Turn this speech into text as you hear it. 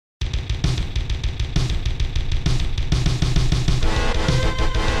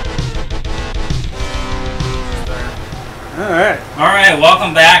Alright, welcome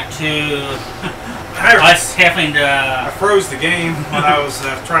back to us having to... I froze the game when I was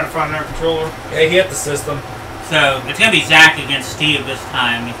trying to find their controller. Yeah, he hit the system. So, it's going to be Zach against Steve this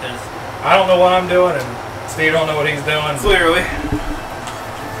time because... I don't know what I'm doing and Steve don't know what he's doing. Clearly.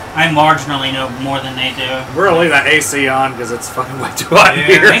 I marginally know more than they do. We're gonna leave that AC on because it's fucking way too hot in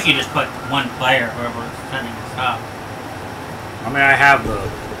here. I think you just put one player, whoever's setting this up. I mean, I have the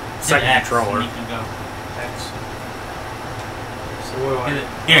second X, controller. and you can go. X. So what do I...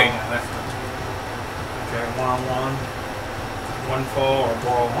 Here you go. That's good. Okay, one-on-one. One fall or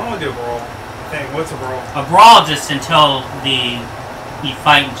brawl. Why don't we do a brawl? I think, what's a brawl? A brawl just until you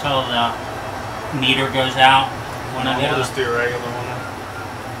fight until the meter goes out. We'll just do a regular one.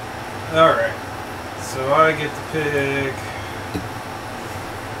 Alright. So I get to pick...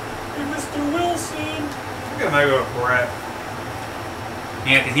 Hey, Mr. Wilson! I think I'm gonna go with Brett.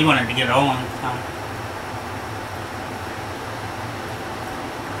 Yeah, because he wanted to get Owen.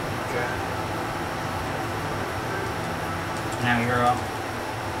 Okay. Now you're up.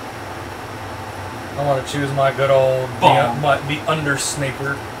 I want to choose my good old the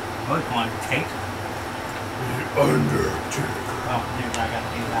UnderSnaker. What do you want to take? The Undertaker. Oh, dude, I gotta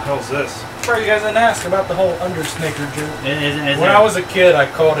do that. What the hell's this? Sorry, you guys didn't ask about the whole UnderSnaker joke. Is When I was a kid, I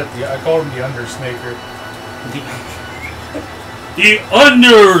called him the UnderSnaker. The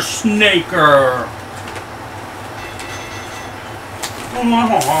UnderSnaker.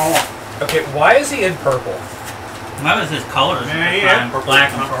 Okay, why is he in purple? That was his colors. Yeah,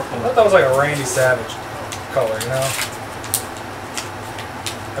 Black and I purple. thought that was like a Randy Savage color, you know?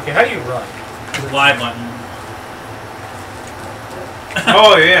 Okay, how do you run? The Y button.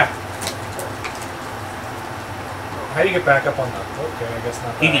 Oh, yeah. How do you get back up on the... Okay, I guess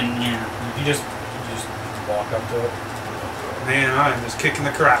not that. You can, yeah. You just walk up to it. Man, I am just kicking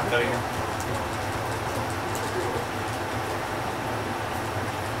the crap out of you.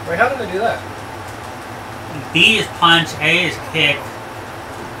 Wait, how did I do that? B is punch, A is kick,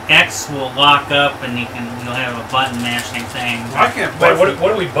 X will lock up, and you'll have a button mashing thing. I can't Wait, what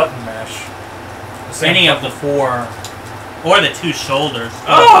do we button mash? Any of the four, or the two shoulders.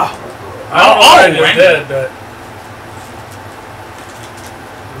 Oh! I don't know what I just did, but...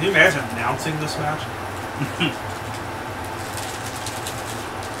 Can you imagine announcing this match?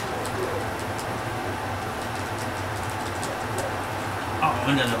 Oh,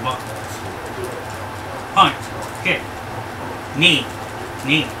 into the buckles. Punch, kick, knee,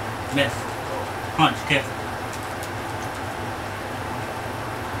 miss, punch, kick.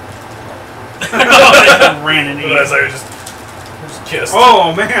 Oh, ran into you. I just kissed.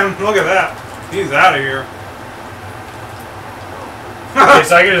 Oh, man, look at that. He's out of here. Okay,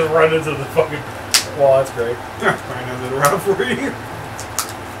 so I can just run into the fucking wall. That's great. Right into the referee.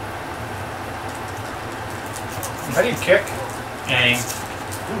 How do you kick? A.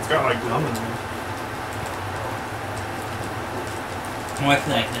 It's got like gum in there. What's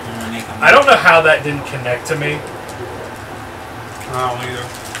that? Doesn't make them. I don't know how that didn't connect to me. I don't either.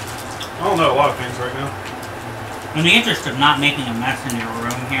 I don't know a lot of things right now. In the interest of not making a mess in your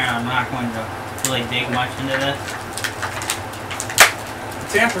room here, I'm not going to really dig much into this.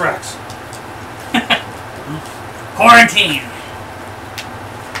 It's anthrax. Quarantine!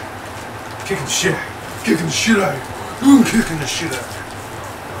 Kicking the shit out. Kicking the shit out. Ooh, kicking the shit out.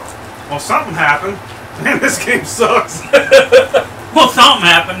 Well, something happened. Man, this game sucks. Well, something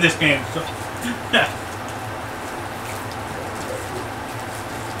happened this game. So.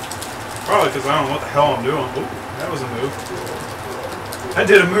 Probably because I don't know what the hell I'm doing. Ooh, that was a move. I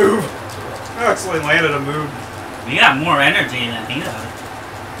did a move. I actually landed a move. You got more energy than he does.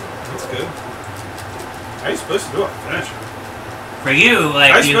 That's good. How are you supposed to do a finisher? For you,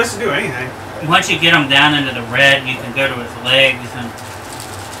 like How are you supposed to do anything? once you get him down into the red, you can go to his legs and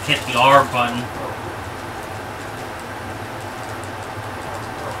hit the R button.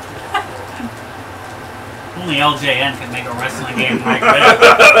 Only LJN can make a wrestling game like that.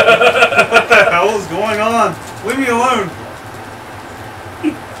 What the hell is going on? Leave me alone.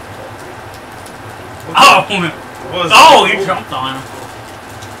 Oh, you jumped on him.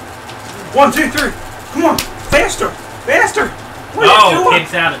 1, 2, 3. Come on. Faster. Faster. What are you doing?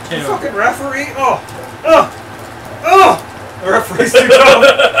 Kicks out at 2. You fucking referee. The referee's too tough.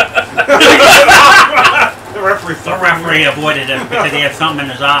 The referee avoided it because he had something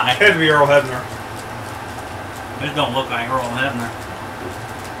in his eye. Had to be Earl Hebner. This don't look like Earl Hebner.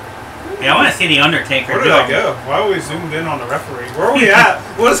 Yeah, I want to see the Undertaker. Where did I go? Why are we zoomed in on the referee? Where are we at?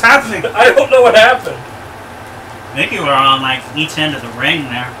 What is happening? I don't know what happened. I think you were on like each end of the ring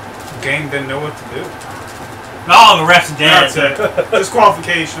there. The game didn't know what to do. Oh, the ref's dead. That's it.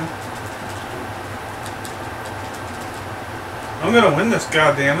 Disqualification. I'm gonna win this,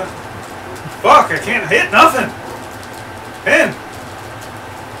 goddammit. Fuck, I can't hit nothing. Pin.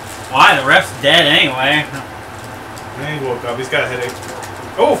 Why? The ref's dead anyway. And he woke up. He's got a headache.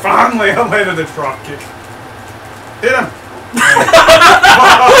 Oh, finally, I landed a drop kick. Hit him.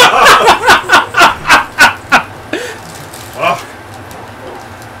 Oh.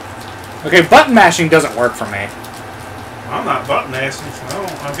 Okay, button mashing doesn't work for me. I'm not button mashing, so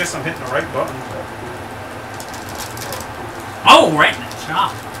I guess I'm hitting the right button. Oh, right in the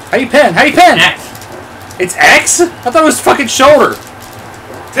chop. How you pin? How you pin? Next. It's X? I thought it was fucking shoulder.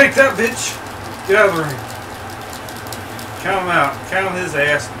 Take that, bitch. Get out of the ring. Count him out. Count his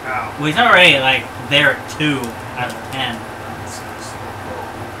ass out. Well, he's already, like, there at 2 out of 10.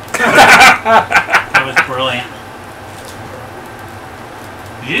 That was brilliant.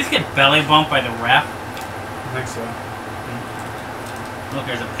 Did you just get belly bumped by the ref? I think so. Look,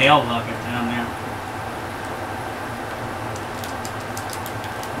 there's a pale bucket down there.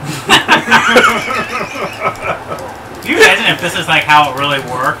 Can you imagine if this is like how it really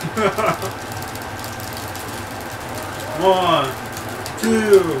worked? 1,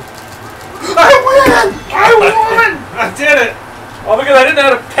 2. I win! I won! I did it! Oh, because I didn't know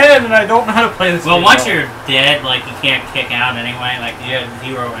how to pin and I don't know how to play this Well, game. once you're dead, like, you can't kick out anyway. Like, you have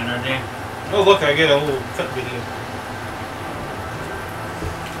 0 energy. Oh, look, I get a little cut video.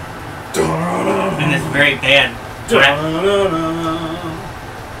 And it's very bad. Ref. I'm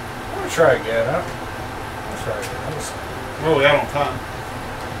gonna try again. I'm just... Oh, we got on time.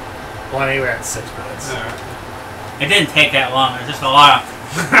 Well, anyway, we're at 6 minutes. Alright. It didn't take that long. There's just a lot of...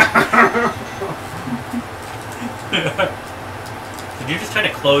 Did you just try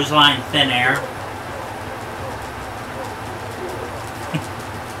to clothesline thin air?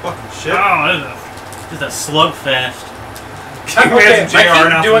 Fucking shit. Oh, this is a slugfest. Okay,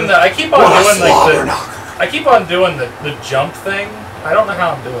 I keep on doing the jump thing. I don't know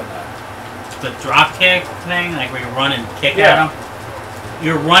how I'm doing that. The drop kick thing, like where you run and kick Yeah. at them.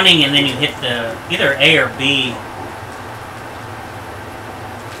 You're running and then you hit the either A or B.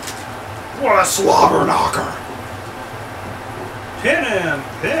 What a slobber knocker! Pin him!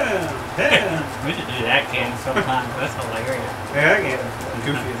 Pin him! Pin him! We should do that game sometimes. That's hilarious. Yeah, that game is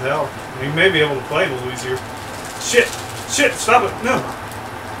goofy as hell. You may be able to play a little easier. Shit! Shit! Stop it! No!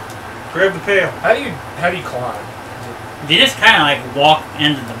 Grab the pail. How do you climb? You just kind of like walk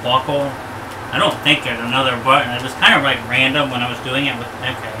into the buckle. I don't think there's another button. It was kind of like random when I was doing it with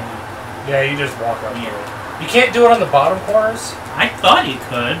okay. Yeah, you just walk up. Yeah. You can't do it on the bottom corners? I thought you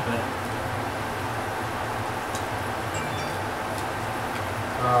could, but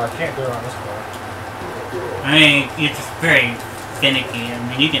I can't do it on this part. I mean, it's just very finicky. I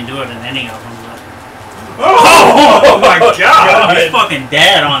mean, you can do it in any of them. But Oh my god! he's fucking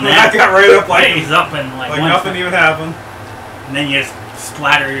dead on that. I got right up like he's up in like one nothing even happened. and then you just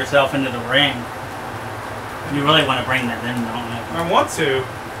splatter yourself into the ring. You really want to bring that in, don't you? I want to.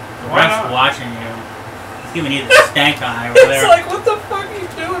 The Why ref's not? watching you. He's giving you the stank eye over It's there. like, what the fuck are you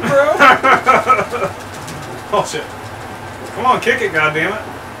doing, bro? Oh shit! Come on, kick it, goddammit!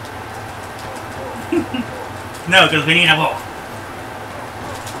 No, because we need a ball.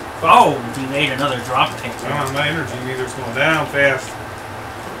 Oh, we made another drop kick. My energy meter's going down fast.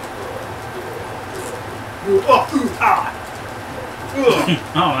 Ooh, oh, ooh, ah. Ugh.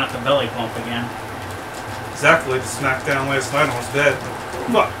 Oh, not the belly pump again. Exactly the smackdown last night. I was dead.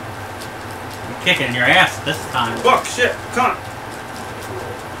 Fuck. You're kicking your ass this time. Fuck. Shit. Come on.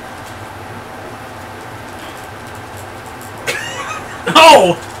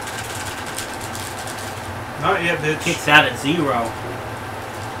 Oh! Not yet, bitch. Kicks out at 0.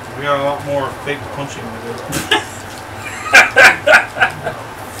 We got a lot more fake punching to do.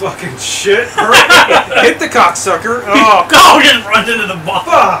 Fucking shit. Hurry. Hit the cocksucker. Oh, Go! Just runs into the ball.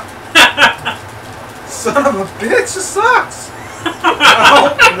 fuck. Son of a bitch. This sucks.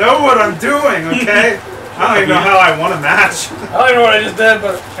 I don't know what I'm doing, okay? I don't even know how I won a match. I don't even know what I just did,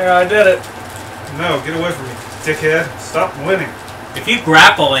 but yeah, I did it. No, get away from me, dickhead. Stop winning. If you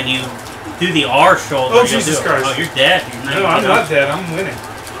grapple and you do the R shoulder, Oh, you'll Jesus do it. Christ. Oh, you're dead. No, I'm not dead. I'm winning.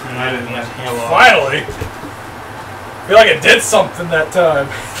 I didn't win. Finally. I feel like I did something that time.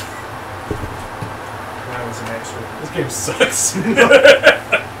 That was an extra. This game sucks.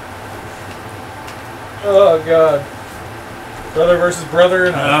 Oh god. Brother versus brother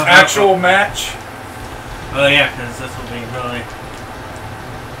in an actual match. Oh yeah, because this will be really...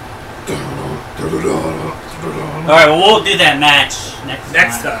 Alright, well we'll do that match next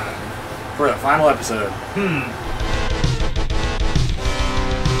Next time. For the final episode.